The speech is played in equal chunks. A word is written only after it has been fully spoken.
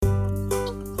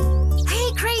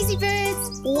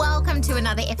Welcome to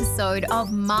another episode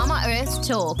of Mama Earth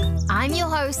Talk. I'm your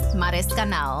host, Mariska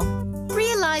Nel.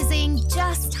 Realizing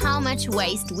just how much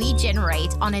waste we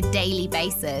generate on a daily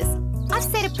basis, I've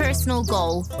set a personal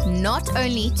goal not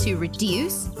only to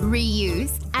reduce,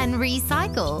 reuse, and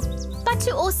recycle, but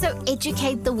to also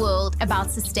educate the world about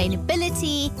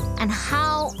sustainability and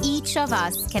how each of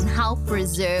us can help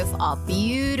preserve our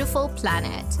beautiful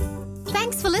planet.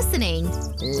 Thanks for listening.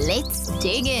 Let's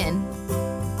dig in.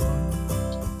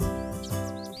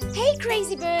 Hey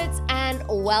crazy birds, and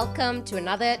welcome to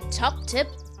another Top Tip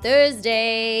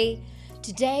Thursday.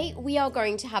 Today we are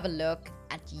going to have a look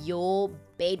at your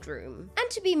bedroom, and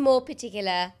to be more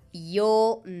particular,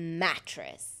 your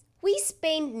mattress. We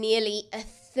spend nearly a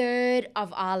third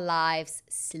of our lives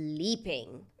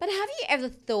sleeping. But have you ever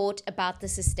thought about the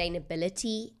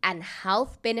sustainability and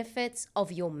health benefits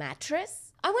of your mattress?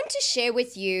 I want to share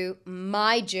with you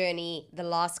my journey the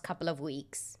last couple of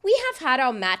weeks. We have had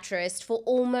our mattress for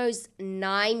almost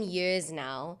 9 years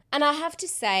now, and I have to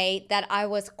say that I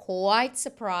was quite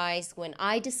surprised when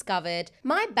I discovered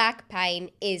my back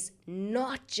pain is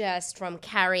not just from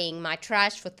carrying my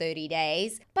trash for 30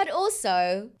 days, but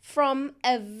also from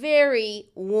a very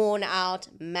worn out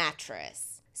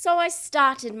mattress. So I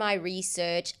started my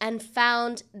research and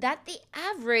found that the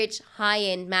average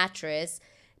high-end mattress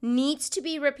needs to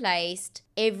be replaced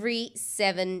every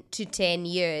 7 to 10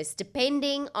 years,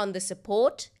 depending on the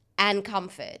support and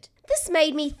comfort. This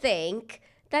made me think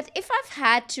that if I've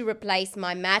had to replace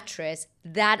my mattress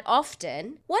that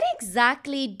often, what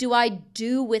exactly do I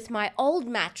do with my old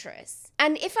mattress?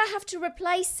 And if I have to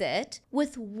replace it,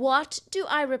 with what do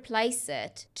I replace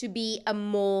it to be a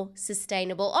more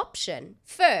sustainable option?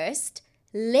 First,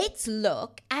 let's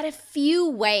look at a few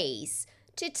ways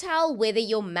to tell whether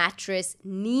your mattress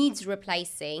needs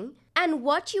replacing and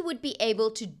what you would be able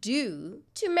to do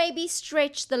to maybe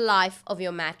stretch the life of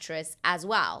your mattress as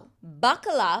well.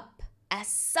 Buckle up, as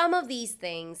some of these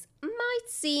things might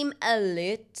seem a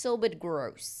little bit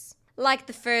gross. Like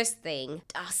the first thing,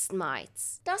 dust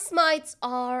mites. Dust mites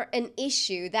are an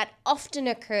issue that often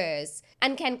occurs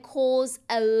and can cause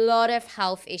a lot of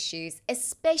health issues,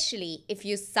 especially if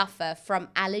you suffer from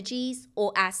allergies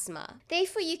or asthma.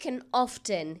 Therefore, you can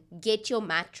often get your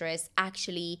mattress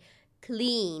actually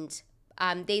cleaned.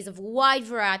 There's a wide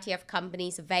variety of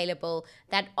companies available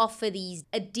that offer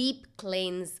a deep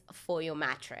cleanse for your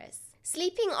mattress.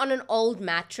 Sleeping on an old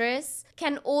mattress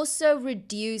can also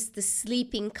reduce the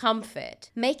sleeping comfort,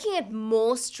 making it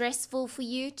more stressful for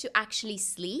you to actually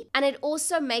sleep, and it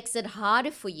also makes it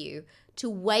harder for you to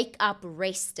wake up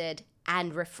rested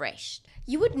and refreshed.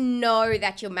 You would know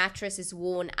that your mattress is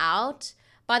worn out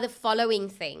by the following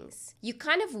things. You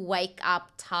kind of wake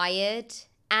up tired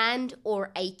and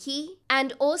or achy,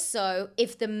 and also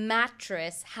if the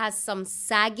mattress has some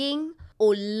sagging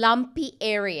or lumpy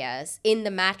areas in the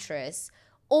mattress,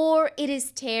 or it is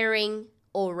tearing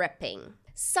or ripping.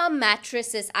 Some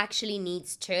mattresses actually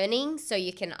needs turning, so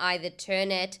you can either turn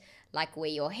it like where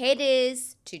your head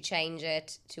is to change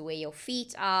it to where your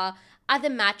feet are. Other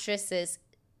mattresses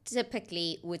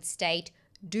typically would state,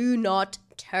 do not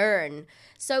turn.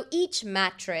 So each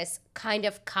mattress kind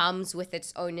of comes with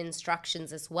its own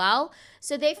instructions as well.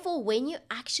 So therefore, when you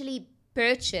actually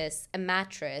purchase a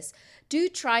mattress, do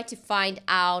try to find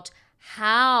out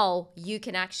how you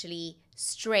can actually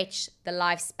stretch the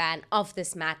lifespan of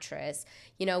this mattress.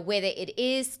 Whether it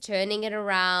is turning it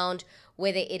around,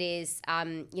 whether it is,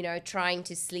 trying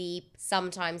to sleep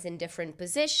sometimes in different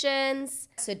positions.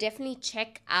 So definitely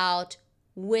check out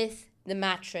with the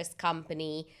mattress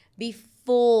company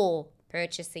before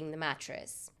purchasing the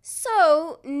mattress.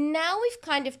 So now we've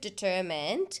kind of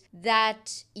determined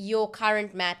that your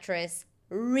current mattress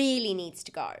really needs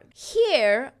to go.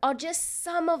 Here are just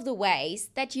some of the ways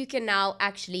that you can now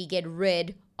actually get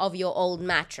rid of your old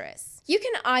mattress. You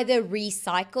can either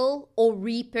recycle or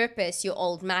repurpose your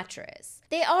old mattress.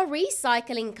 There are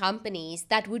recycling companies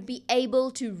that would be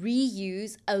able to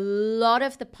reuse a lot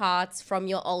of the parts from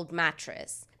your old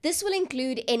mattress. This will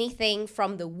include anything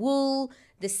from the wool,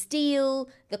 the steel,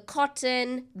 the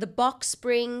cotton, the box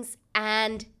springs,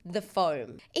 and the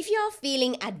foam. If you are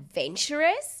feeling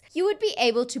adventurous, you would be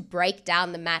able to break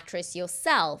down the mattress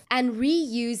yourself and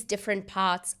reuse different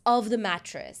parts of the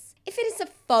mattress. If it is a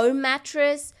foam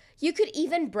mattress, you could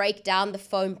even break down the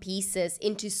foam pieces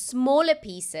into smaller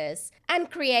pieces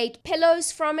and create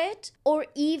pillows from it, or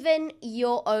even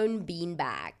your own bean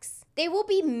bags. There will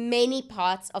be many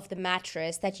parts of the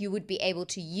mattress that you would be able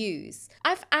to use.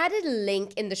 I've added a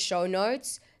link in the show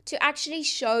notes to actually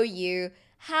show you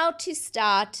how to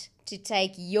start to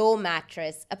take your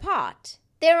mattress apart.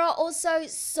 There are also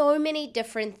so many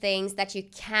different things that you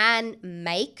can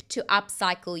make to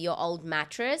upcycle your old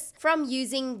mattress, from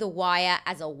using the wire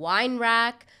as a wine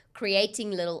rack,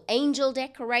 creating little angel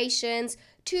decorations,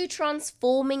 to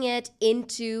transforming it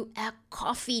into a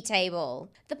coffee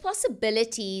table. The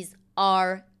possibilities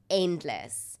are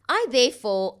endless. I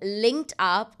therefore linked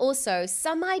up also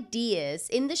some ideas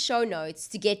in the show notes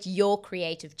to get your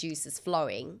creative juices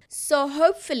flowing. So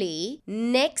hopefully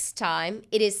next time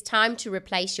it is time to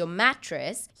replace your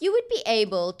mattress, you would be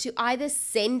able to either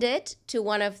send it to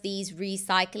one of these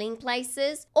recycling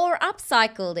places or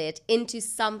upcycle it into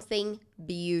something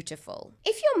beautiful.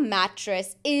 If your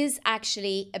mattress is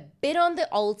actually a bit on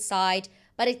the old side,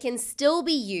 but it can still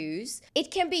be used,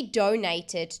 it can be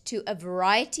donated to a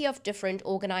variety of different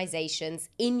organizations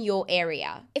in your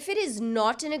area. If it is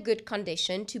not in a good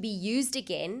condition to be used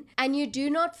again, and you do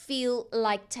not feel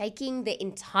like taking the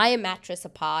entire mattress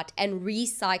apart and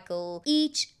recycle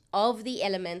each of the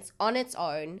elements on its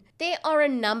own, there are a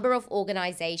number of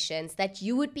organizations that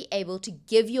you would be able to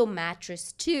give your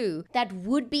mattress to that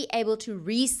would be able to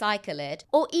recycle it,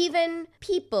 or even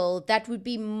people that would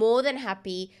be more than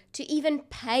happy to even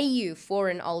pay you for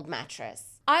an old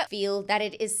mattress. I feel that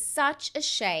it is such a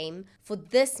shame for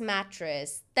this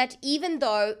mattress that even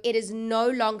though it is no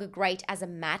longer great as a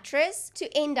mattress,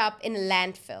 to end up in a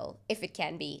landfill if it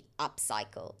can be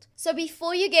upcycled. So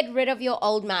before you get rid of your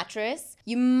old mattress,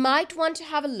 you might want to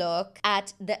have a look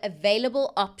at the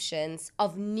available options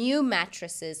of new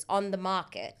mattresses on the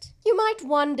market. You might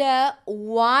wonder,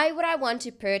 why would I want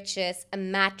to purchase a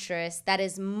mattress that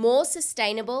is more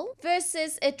sustainable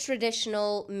versus a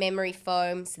traditional memory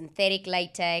foam, synthetic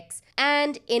latex,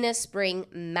 and inner spring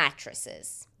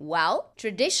mattresses? Well,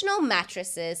 traditional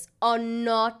mattresses are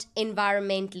not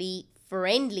environmentally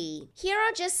friendly. Here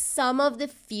are just some of the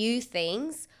few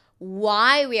things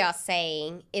why we are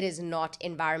saying it is not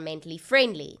environmentally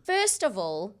friendly. First of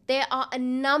all, there are a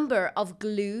number of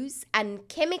glues and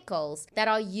chemicals that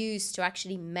are used to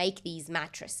actually make these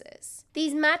mattresses.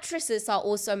 These mattresses are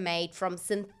also made from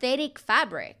synthetic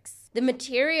fabrics. The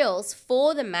materials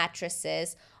for the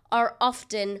mattresses are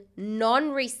often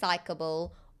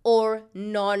non-recyclable or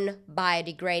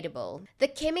non-biodegradable. The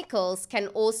chemicals can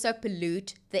also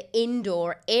pollute the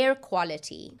indoor air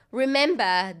quality.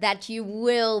 Remember that you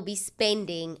will be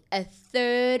spending a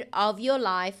third of your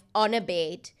life on a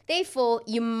bed. Therefore,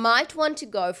 you might want to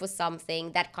go for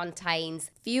something that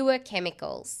contains fewer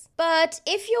chemicals. But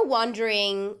if you're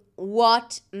wondering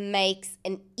what makes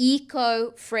an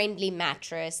eco-friendly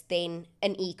mattress then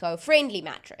an eco-friendly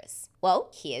mattress,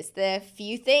 well, here's the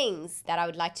few things that I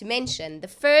would like to mention. The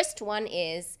first one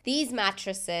is these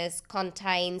mattresses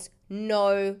contains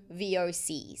no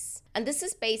VOCs. And this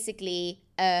is basically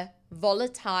a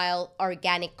volatile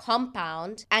organic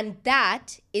compound, and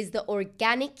that is the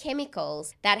organic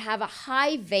chemicals that have a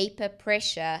high vapor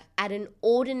pressure at an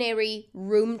ordinary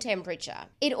room temperature.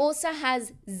 It also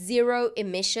has zero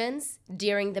emissions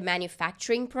during the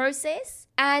manufacturing process,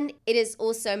 and it is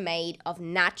also made of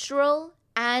natural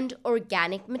and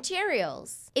organic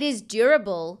materials. It is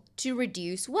durable to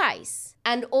reduce waste,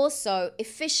 and also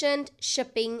efficient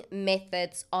shipping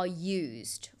methods are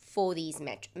used for these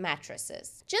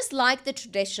mattresses. Just like the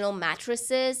traditional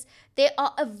mattresses, there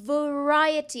are a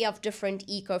variety of different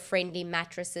eco-friendly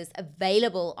mattresses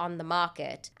available on the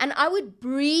market, and I would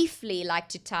briefly like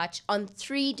to touch on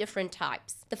 3 different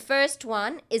types. The first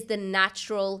one is the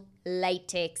natural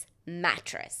latex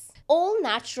mattress. All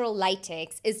natural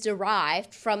latex is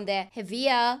derived from the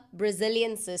Hevea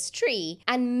brasiliensis tree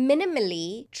and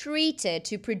minimally treated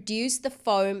to produce the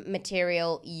foam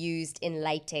material used in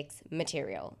latex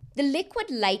material. The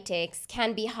liquid latex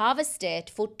can be harvested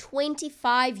for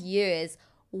 25 years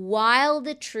while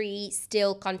the tree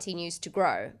still continues to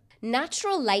grow.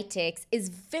 Natural latex is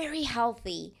very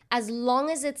healthy as long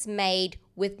as it's made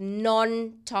with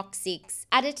non-toxic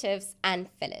additives and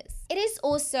fillers. It is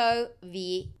also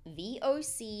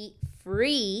VOC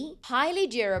free, highly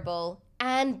durable,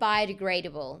 and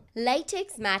biodegradable.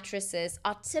 Latex mattresses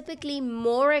are typically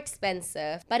more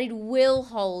expensive, but it will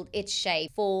hold its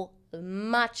shape for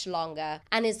much longer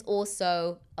and is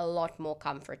also a lot more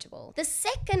comfortable. The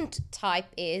second type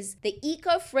is the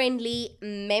eco-friendly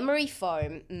memory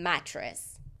foam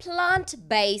mattress.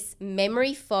 Plant-based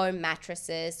memory foam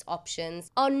mattresses options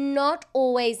are not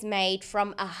always made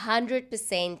from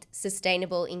 100%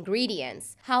 sustainable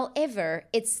ingredients. However,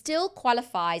 it still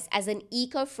qualifies as an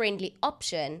eco-friendly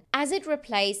option as it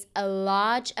replaces a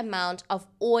large amount of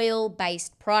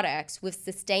oil-based products with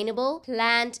sustainable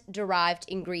plant-derived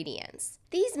ingredients.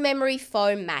 These memory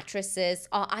foam mattresses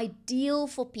are ideal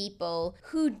for people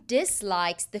who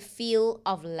dislikes the feel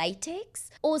of latex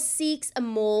or seeks a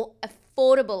more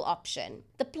affordable option.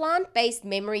 The plant-based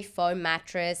memory foam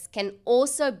mattress can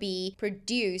also be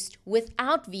produced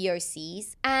without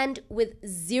VOCs and with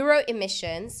zero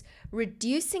emissions,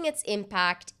 reducing its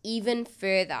impact even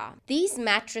further. These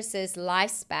mattresses'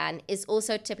 lifespan is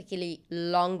also typically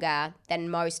longer than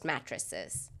most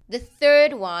mattresses. The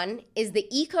third one is the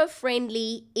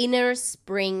eco-friendly Inner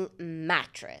Spring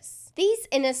mattress. These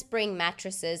Inner Spring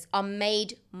mattresses are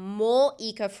made more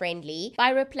eco-friendly by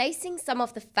replacing some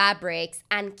of the fabrics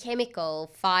and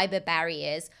chemical fiber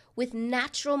barriers with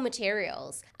natural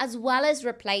materials, as well as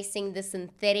replacing the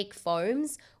synthetic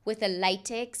foams with a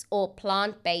latex or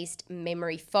plant-based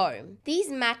memory foam. These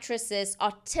mattresses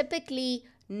are typically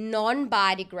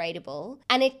non-biodegradable,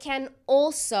 and it can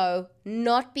also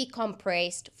not be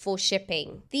compressed for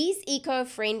shipping. These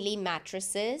eco-friendly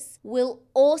mattresses will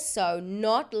also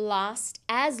not last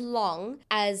as long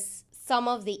as some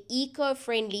of the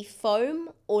eco-friendly foam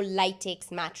or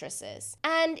latex mattresses.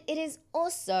 And it is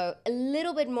also a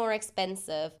little bit more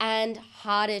expensive and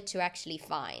harder to actually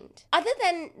find. Other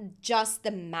than just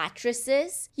the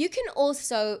mattresses, you can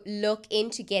also look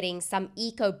into getting some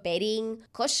eco bedding,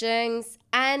 cushions,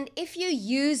 and if you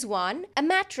use one, a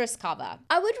mattress cover.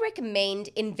 I would recommend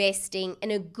investing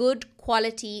in a good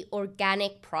quality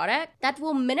organic product that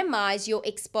will minimize your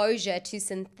exposure to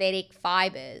synthetic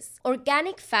fibers.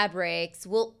 Organic fabrics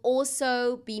will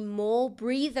also be more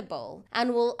breathable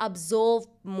and will absorb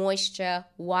moisture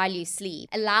while you sleep,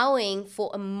 allowing for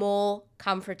a more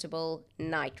comfortable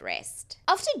night rest.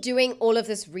 After doing all of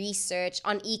this research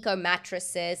on eco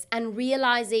mattresses and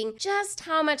realizing just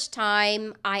how much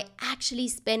time I actually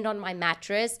spend on my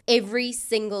mattress every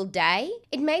single day,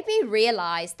 it made me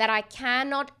realize that I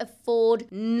cannot afford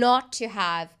not to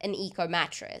have an eco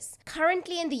mattress.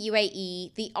 Currently in the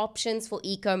UAE, the options for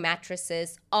eco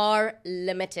mattresses are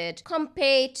limited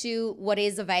compared to what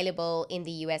is available in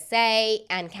the USA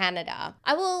and Canada.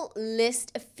 I will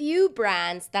list a few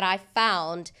brands that I found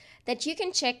that you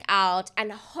can check out,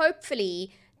 and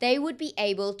hopefully they would be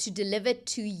able to deliver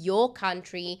to your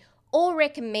country or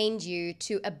recommend you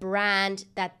to a brand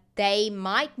that they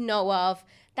might know of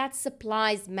that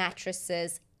supplies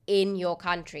mattresses in your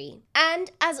country.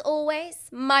 And as always,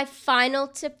 my final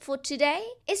tip for today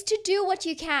is to do what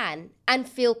you can and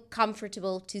feel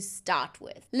comfortable to start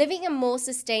with. Living a more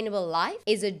sustainable life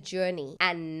is a journey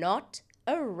and not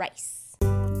a race.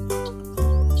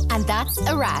 And that's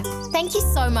a wrap. Thank you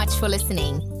so much for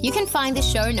listening. You can find the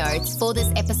show notes for this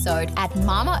episode at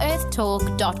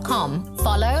mamaearthtalk.com.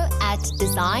 Follow at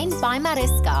Design by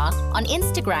Mariska on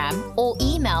Instagram or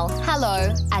email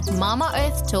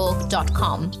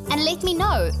hello@mamaearthtalk.com and let me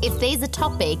know if there's a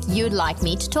topic you'd like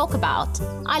me to talk about.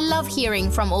 I love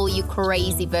hearing from all you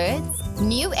crazy birds.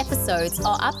 New episodes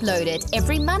are uploaded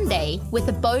every Monday with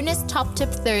a bonus Top Tip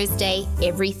Thursday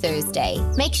every Thursday.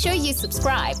 Make sure you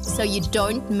subscribe so you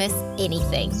don't miss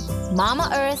anything. Mama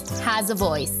Earth has a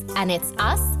voice, and it's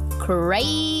us,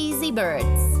 crazy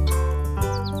birds.